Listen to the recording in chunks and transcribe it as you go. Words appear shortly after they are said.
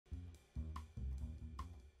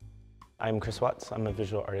I'm Chris Watts. I'm a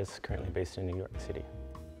visual artist currently based in New York City.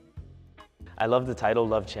 I love the title,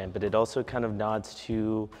 Love Chant, but it also kind of nods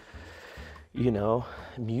to,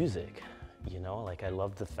 music. Like I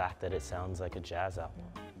love the fact that it sounds like a jazz album.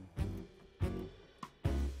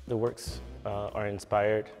 The works are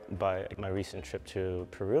inspired by my recent trip to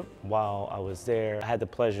Peru. While I was there, I had the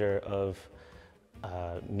pleasure of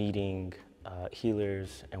meeting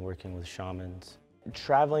healers and working with shamans.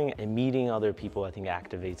 Traveling and meeting other people, I think,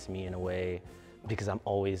 activates me in a way because I'm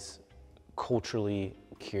always culturally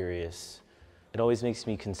curious. It always makes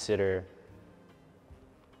me consider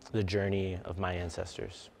the journey of my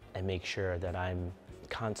ancestors and make sure that I'm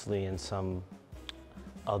constantly in some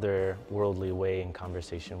other worldly way in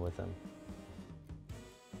conversation with them.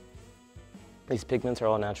 These pigments are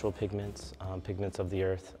all natural pigments, pigments of the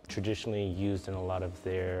earth, traditionally used in a lot of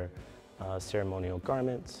their ceremonial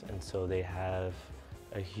garments, and so they have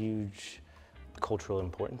a huge cultural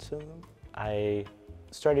importance to them. I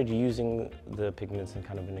started using the pigments in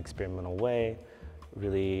kind of an experimental way,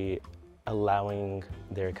 really allowing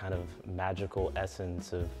their kind of magical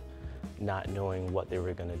essence of not knowing what they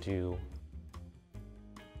were going to do.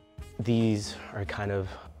 These are kind of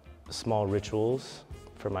small rituals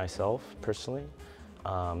for myself personally,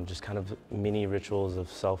 just kind of mini rituals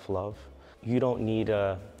of self-love. You don't need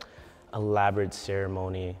a elaborate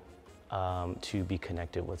ceremony to be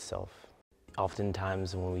connected with self.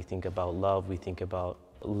 Oftentimes when we think about love, we think about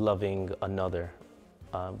loving another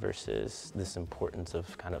versus this importance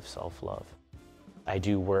of kind of self-love. I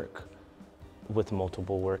do work with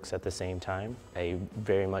multiple works at the same time. I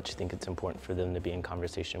very much think it's important for them to be in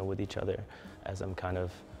conversation with each other as I'm kind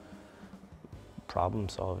of problem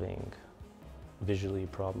solving, visually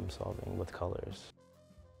problem solving with colors.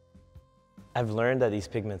 I've learned that these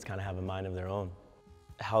pigments kind of have a mind of their own.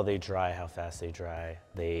 How they dry, how fast they dry,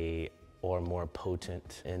 they are more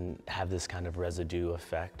potent and have this kind of residue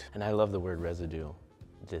effect. And I love the word residue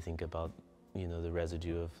to think about, the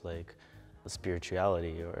residue of like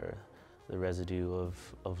spirituality or the residue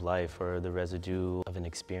of life or the residue of an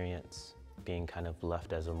experience being kind of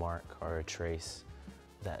left as a mark or a trace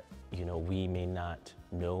that, we may not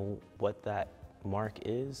know what that mark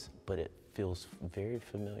is, but it feels very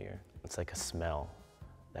familiar. It's like a smell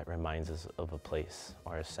that reminds us of a place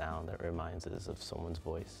or a sound that reminds us of someone's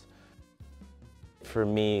voice. For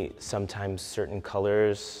me, sometimes certain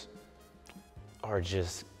colors are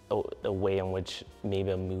just a way in which maybe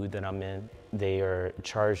a mood that I'm in. They are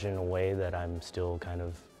charged in a way that I'm still kind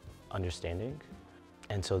of understanding.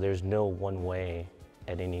 And so there's no one way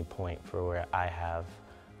at any point for where I have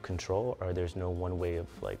control, or there's no one way of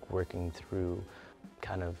like working through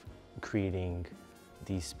kind of creating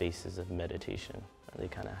these spaces of meditation. They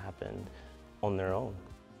kind of happen on their own.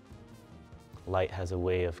 Light has a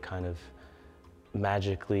way of kind of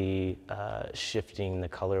magically shifting the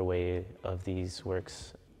colorway of these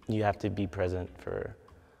works. You have to be present for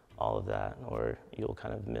all of that, or you'll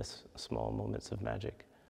kind of miss small moments of magic.